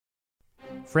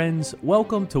Friends,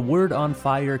 welcome to Word on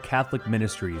Fire Catholic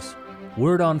Ministries.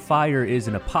 Word on Fire is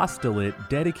an apostolate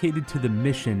dedicated to the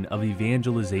mission of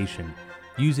evangelization,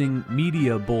 using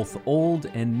media both old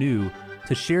and new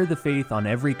to share the faith on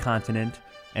every continent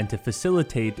and to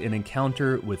facilitate an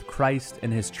encounter with Christ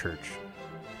and His Church.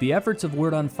 The efforts of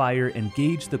Word on Fire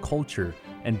engage the culture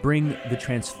and bring the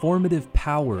transformative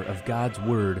power of God's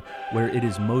Word where it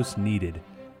is most needed.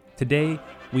 Today,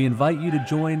 we invite you to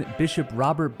join Bishop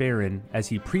Robert Barron as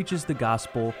he preaches the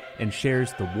gospel and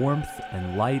shares the warmth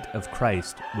and light of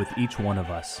Christ with each one of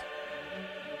us.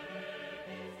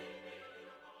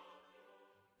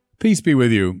 Peace be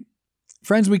with you.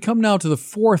 Friends, we come now to the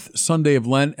fourth Sunday of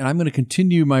Lent, and I'm going to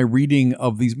continue my reading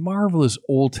of these marvelous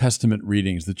Old Testament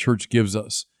readings the Church gives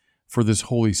us for this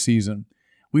holy season.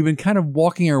 We've been kind of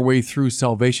walking our way through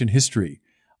salvation history,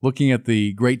 looking at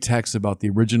the great texts about the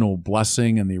original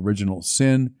blessing and the original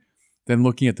sin, then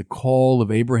looking at the call of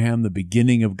Abraham, the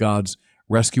beginning of God's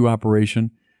rescue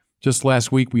operation. Just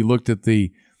last week, we looked at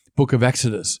the book of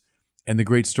Exodus and the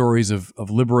great stories of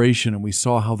liberation, and we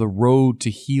saw how the road to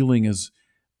healing is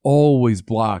always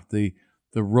blocked. The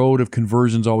road of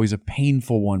conversion is always a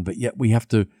painful one, but yet we have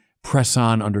to press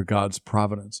on under God's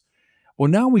providence.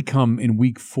 Well, now we come in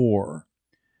week 4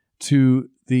 to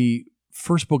the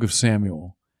first book of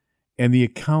Samuel and the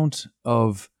account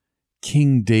of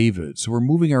King David. So we're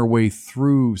moving our way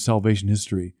through salvation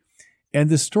history. And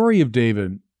the story of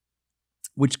David,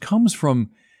 which comes from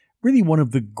really one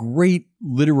of the great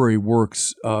literary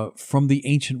works from the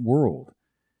ancient world,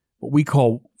 what we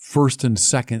call 1st and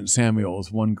 2nd Samuel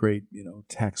is one great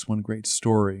text, one great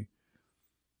story.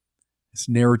 It's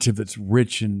narrative that's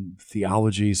rich in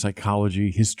theology,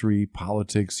 psychology, history,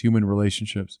 politics, human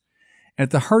relationships. At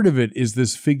the heart of it is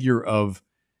this figure of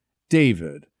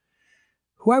David,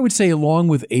 who I would say, along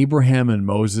with Abraham and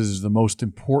Moses, is the most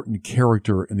important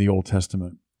character in the Old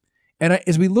Testament. And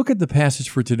as we look at the passage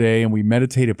for today and we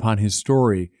meditate upon his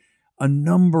story, a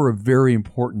number of very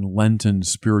important Lenten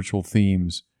spiritual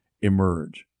themes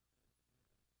emerge.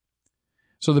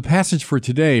 So the passage for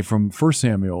today from 1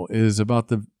 Samuel is about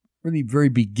the really very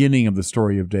beginning of the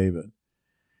story of David.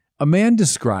 A man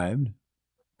described,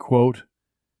 quote,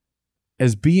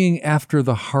 as being after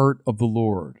the heart of the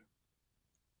Lord.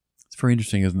 It's very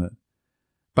interesting, isn't it?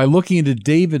 By looking into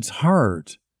David's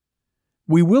heart,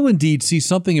 we will indeed see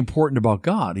something important about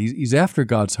God. He's after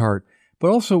God's heart, but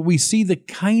also we see the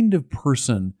kind of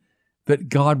person that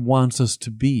God wants us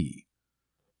to be.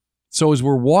 So as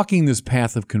we're walking this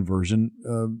path of conversion,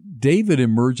 David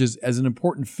emerges as an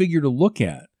important figure to look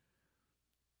at.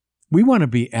 We want to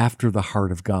be after the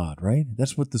heart of God, right?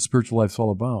 That's what the spiritual life's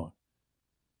all about.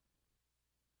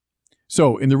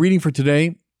 So in the reading for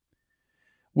today,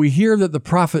 we hear that the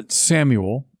prophet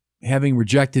Samuel, having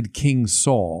rejected King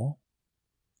Saul,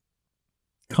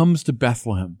 comes to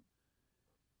Bethlehem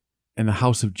and the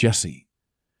house of Jesse.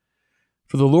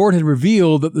 For the Lord had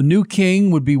revealed that the new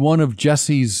king would be one of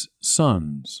Jesse's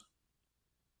sons.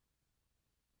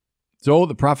 So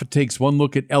the prophet takes one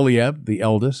look at Eliab, the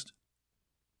eldest,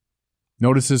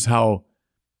 notices how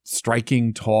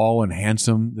striking, tall, and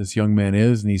handsome this young man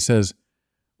is, and he says,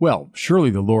 well,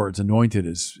 surely the Lord's anointed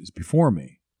is before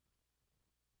me.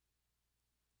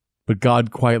 But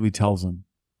God quietly tells him,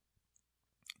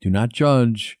 do not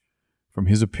judge from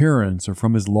his appearance or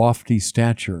from his lofty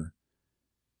stature.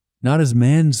 Not as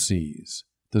man sees,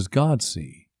 does God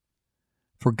see.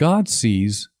 For God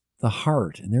sees the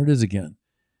heart. And there it is again.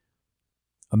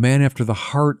 A man after the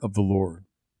heart of the Lord.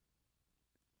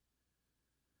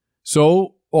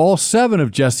 So all 7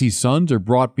 of Jesse's sons are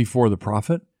brought before the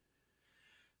prophet,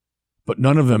 but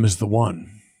none of them is the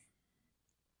one.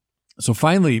 So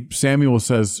finally, Samuel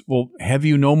says, well, have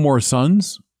you no more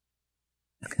sons?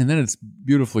 And then it's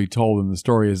beautifully told in the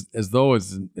story as though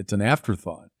it's an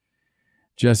afterthought.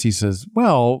 Jesse says,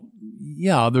 well,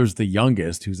 yeah, there's the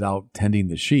youngest who's out tending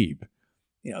the sheep.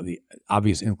 The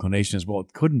obvious inclination is, well,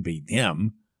 it couldn't be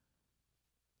him.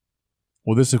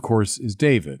 Well, this, of course, is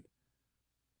David.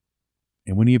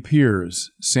 And when he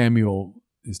appears, Samuel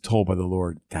is told by the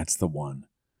Lord, that's the one.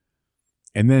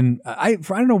 And then, I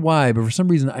don't know why, but for some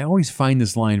reason, I always find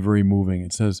this line very moving.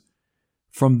 It says,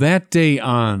 from that day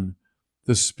on,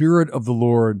 the Spirit of the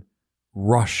Lord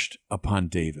rushed upon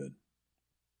David.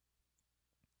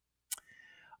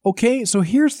 Okay, so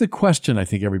here's the question, I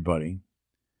think, everybody.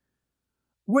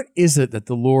 What is it that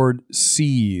the Lord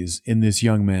sees in this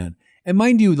young man? And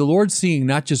mind you, the Lord's seeing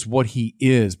not just what he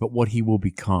is, but what he will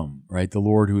become, right? The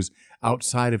Lord who's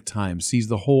outside of time sees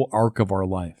the whole arc of our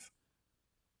life.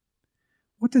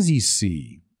 What does he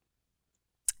see?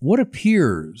 What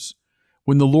appears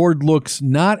when the Lord looks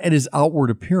not at his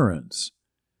outward appearance,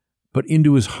 but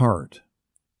into his heart.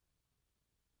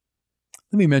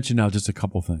 Let me mention now just a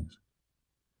couple things.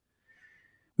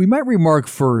 We might remark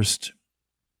first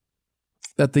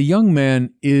that the young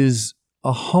man is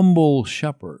a humble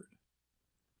shepherd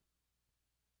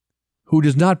who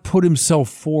does not put himself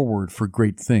forward for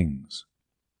great things.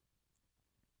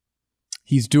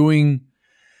 He's doing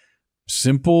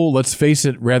simple, let's face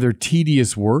it, rather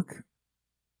tedious work.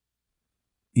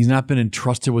 He's not been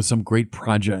entrusted with some great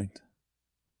project.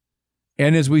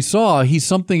 And as we saw, he's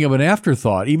something of an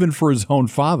afterthought, even for his own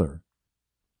father.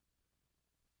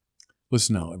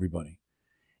 Listen now, everybody.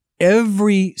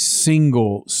 Every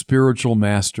single spiritual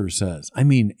master says, I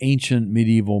mean ancient,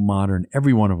 medieval, modern,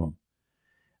 every one of them,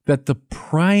 that the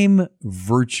prime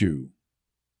virtue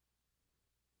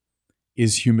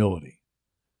is humility.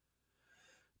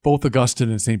 Both Augustine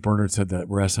and St. Bernard said that.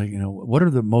 We're asked, what are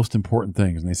the most important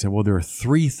things? And they said, well, there are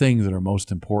three things that are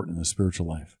most important in the spiritual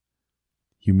life.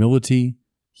 Humility,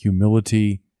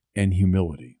 humility, and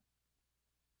humility.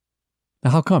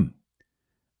 Now, how come?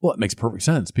 Well, it makes perfect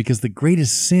sense because the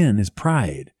greatest sin is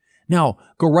pride. Now,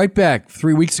 go right back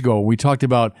 3 weeks ago. We talked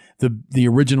about the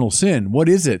original sin. What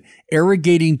is it?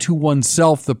 Arrogating to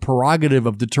oneself the prerogative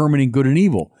of determining good and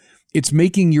evil. It's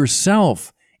making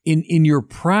yourself in your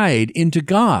pride into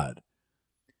God.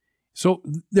 So,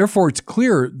 therefore, it's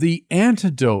clear the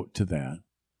antidote to that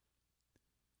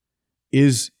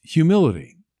is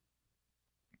humility.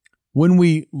 When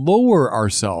we lower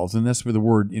ourselves, and that's where the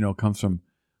word, comes from,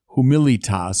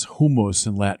 humilitas, humus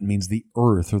in Latin means the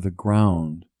earth or the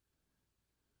ground.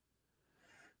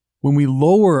 When we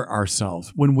lower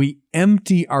ourselves, when we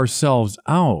empty ourselves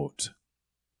out,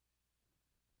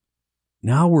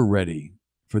 now we're ready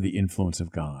for the influence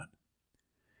of God.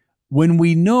 When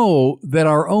we know that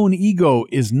our own ego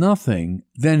is nothing,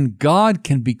 then God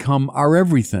can become our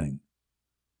everything.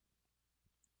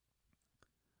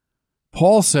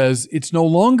 Paul says, it's no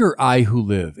longer I who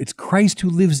live, it's Christ who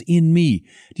lives in me.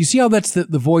 Do you see how that's the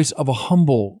voice of a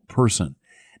humble person?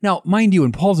 Now, mind you,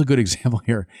 and Paul's a good example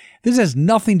here, this has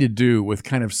nothing to do with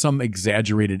kind of some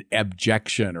exaggerated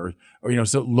abjection or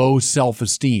so low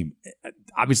self-esteem.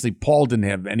 Obviously, Paul didn't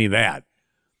have any of that.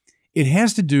 It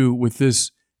has to do with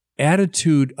this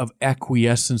attitude of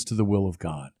acquiescence to the will of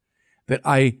God, that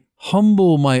I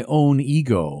humble my own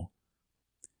ego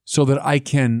so that I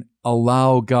can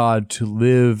allow God to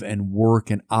live and work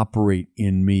and operate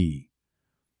in me.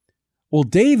 Well,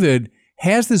 David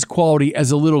has this quality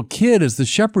as a little kid, as the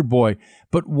shepherd boy,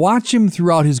 but watch him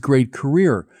throughout his great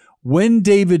career. When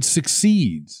David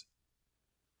succeeds,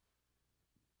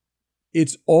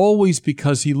 it's always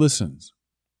because he listens.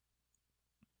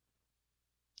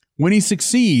 When he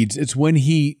succeeds, it's when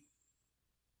he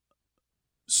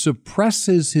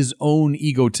suppresses his own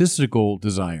egotistical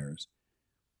desires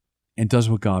and does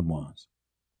what God wants.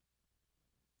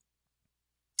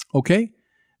 Okay?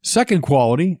 Second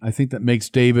quality, I think that makes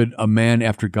David a man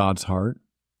after God's heart,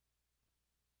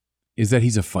 is that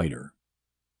he's a fighter.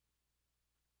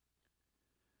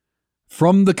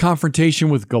 From the confrontation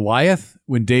with Goliath,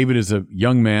 when David is a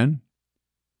young man,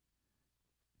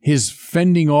 his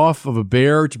fending off of a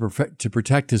bear to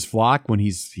protect his flock when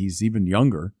he's even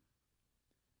younger,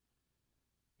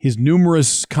 his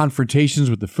numerous confrontations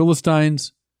with the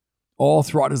Philistines, all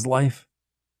throughout his life,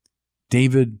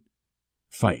 David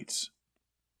fights.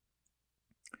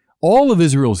 All of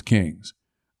Israel's kings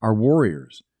are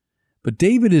warriors, but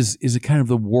David is a kind of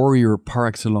the warrior par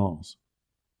excellence.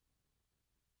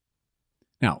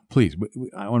 Now, please,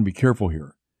 I want to be careful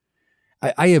here.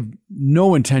 I have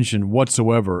no intention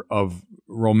whatsoever of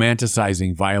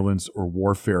romanticizing violence or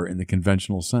warfare in the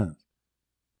conventional sense.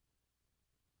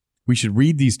 We should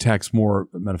read these texts more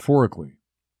metaphorically.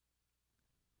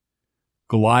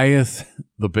 Goliath,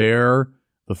 the bear,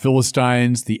 the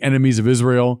Philistines, the enemies of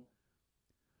Israel,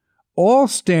 all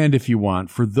stand, if you want,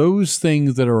 for those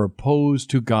things that are opposed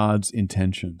to God's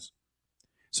intentions.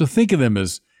 So think of them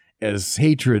as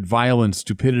hatred, violence,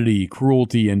 stupidity,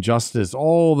 cruelty, injustice,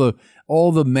 all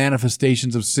the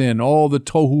manifestations of sin, all the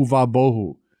tohu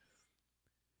vabohu.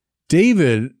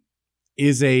 David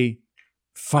is a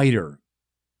fighter.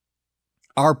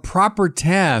 Our proper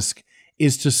task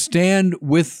is to stand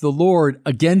with the Lord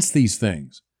against these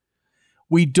things.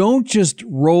 We don't just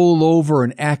roll over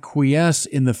and acquiesce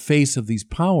in the face of these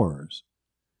powers,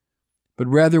 but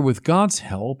rather with God's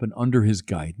help and under his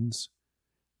guidance,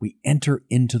 we enter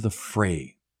into the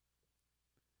fray.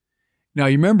 Now,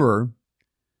 you remember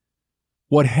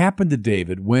what happened to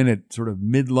David when at sort of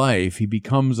midlife he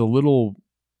becomes a little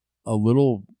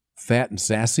fat and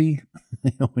sassy.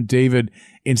 When David,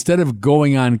 instead of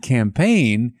going on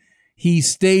campaign, he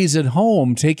stays at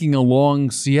home taking a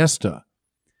long siesta.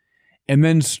 And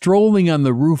then strolling on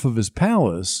the roof of his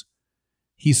palace,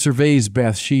 he surveys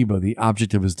Bathsheba, the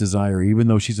object of his desire. Even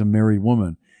though she's a married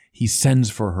woman, he sends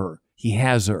for her. He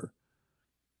has her.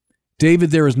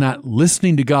 David there is not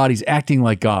listening to God. He's acting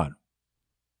like God.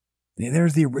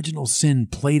 There's the original sin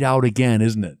played out again,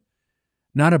 isn't it?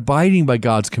 Not abiding by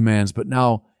God's commands, but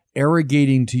now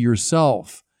arrogating to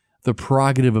yourself the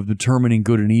prerogative of determining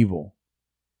good and evil.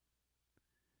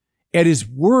 At his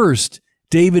worst,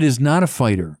 David is not a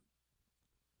fighter.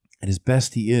 At his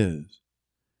best, he is.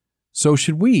 So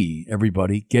should we,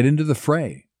 everybody, get into the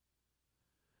fray.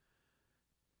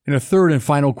 And a third and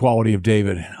final quality of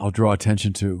David I'll draw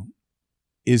attention to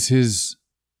is his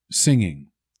singing.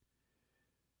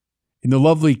 In the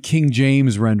lovely King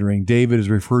James rendering, David is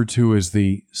referred to as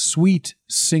the sweet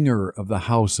singer of the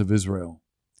house of Israel.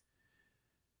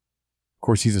 Of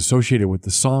course, he's associated with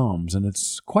the Psalms, and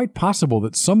it's quite possible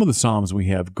that some of the Psalms we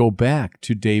have go back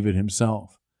to David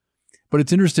himself. But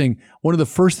it's interesting, one of the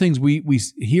first things we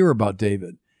hear about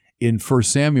David in 1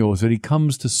 Samuel is that he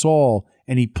comes to Saul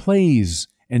and he plays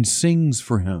and sings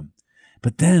for him.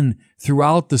 But then,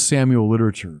 throughout the Samuel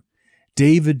literature,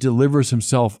 David delivers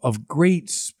himself of great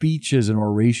speeches and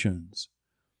orations.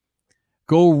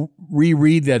 Go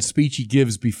reread that speech he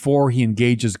gives before he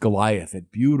engages Goliath.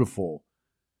 That beautiful,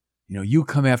 you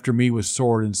come after me with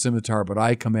sword and scimitar, but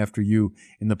I come after you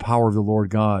in the power of the Lord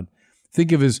God.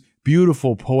 Think of his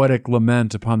beautiful poetic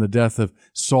lament upon the death of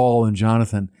Saul and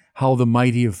Jonathan, how the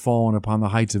mighty have fallen upon the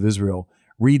heights of Israel.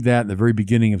 Read that in the very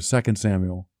beginning of 2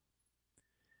 Samuel.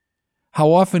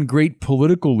 How often great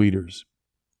political leaders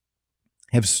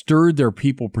have stirred their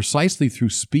people precisely through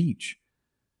speech.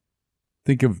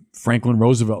 Think of Franklin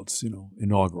Roosevelt's,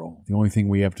 inaugural. The only thing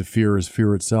we have to fear is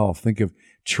fear itself. Think of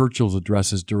Churchill's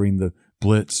addresses during the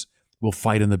Blitz. We'll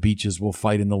fight on the beaches. We'll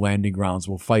fight in the landing grounds.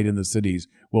 We'll fight in the cities.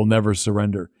 We'll never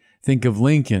surrender. Think of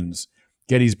Lincoln's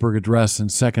Gettysburg Address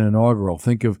and second inaugural.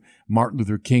 Think of Martin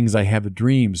Luther King's I Have a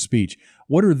Dream speech.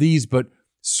 What are these but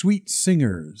sweet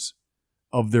singers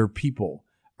of their people,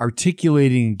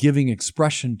 articulating and giving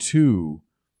expression to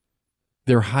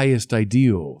their highest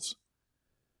ideals?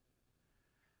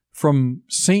 From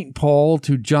St. Paul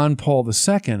to John Paul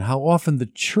II, how often the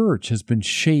church has been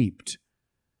shaped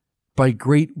by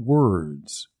great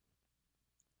words.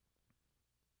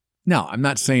 Now, I'm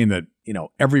not saying that,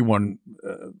 everyone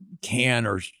can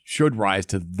or should rise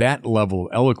to that level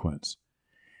of eloquence,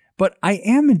 but I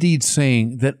am indeed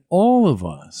saying that all of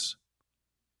us,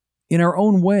 in our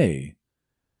own way,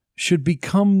 should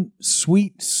become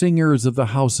sweet singers of the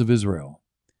house of Israel.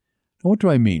 Now, what do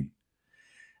I mean?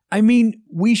 I mean,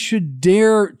 we should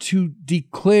dare to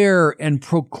declare and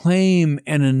proclaim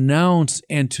and announce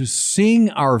and to sing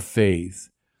our faith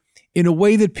in a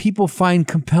way that people find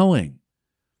compelling.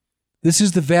 This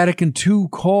is the Vatican II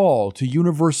call to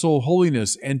universal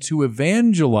holiness and to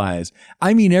evangelize.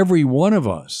 I mean, every one of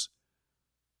us.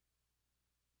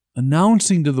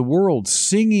 Announcing to the world,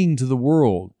 singing to the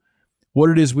world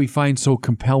what it is we find so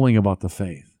compelling about the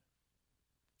faith.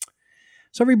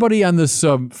 So everybody, on this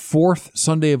fourth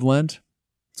Sunday of Lent,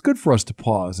 it's good for us to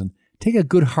pause and take a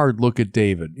good hard look at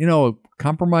David. A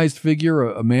compromised figure,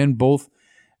 a man both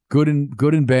good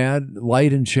and bad,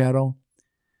 light and shadow.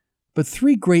 But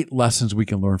three great lessons we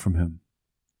can learn from him.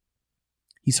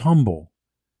 He's humble.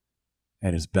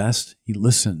 At his best, he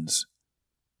listens.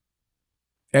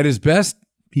 At his best,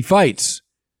 he fights.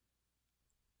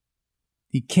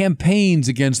 He campaigns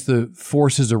against the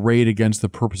forces arrayed against the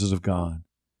purposes of God.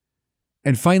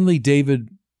 And finally, David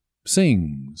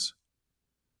sings.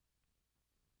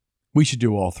 We should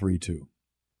do all three too.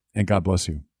 And God bless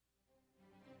you.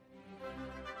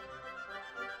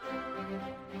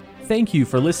 Thank you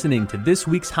for listening to this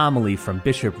week's homily from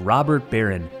Bishop Robert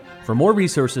Barron. For more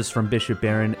resources from Bishop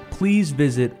Barron, please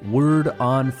visit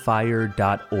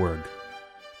wordonfire.org.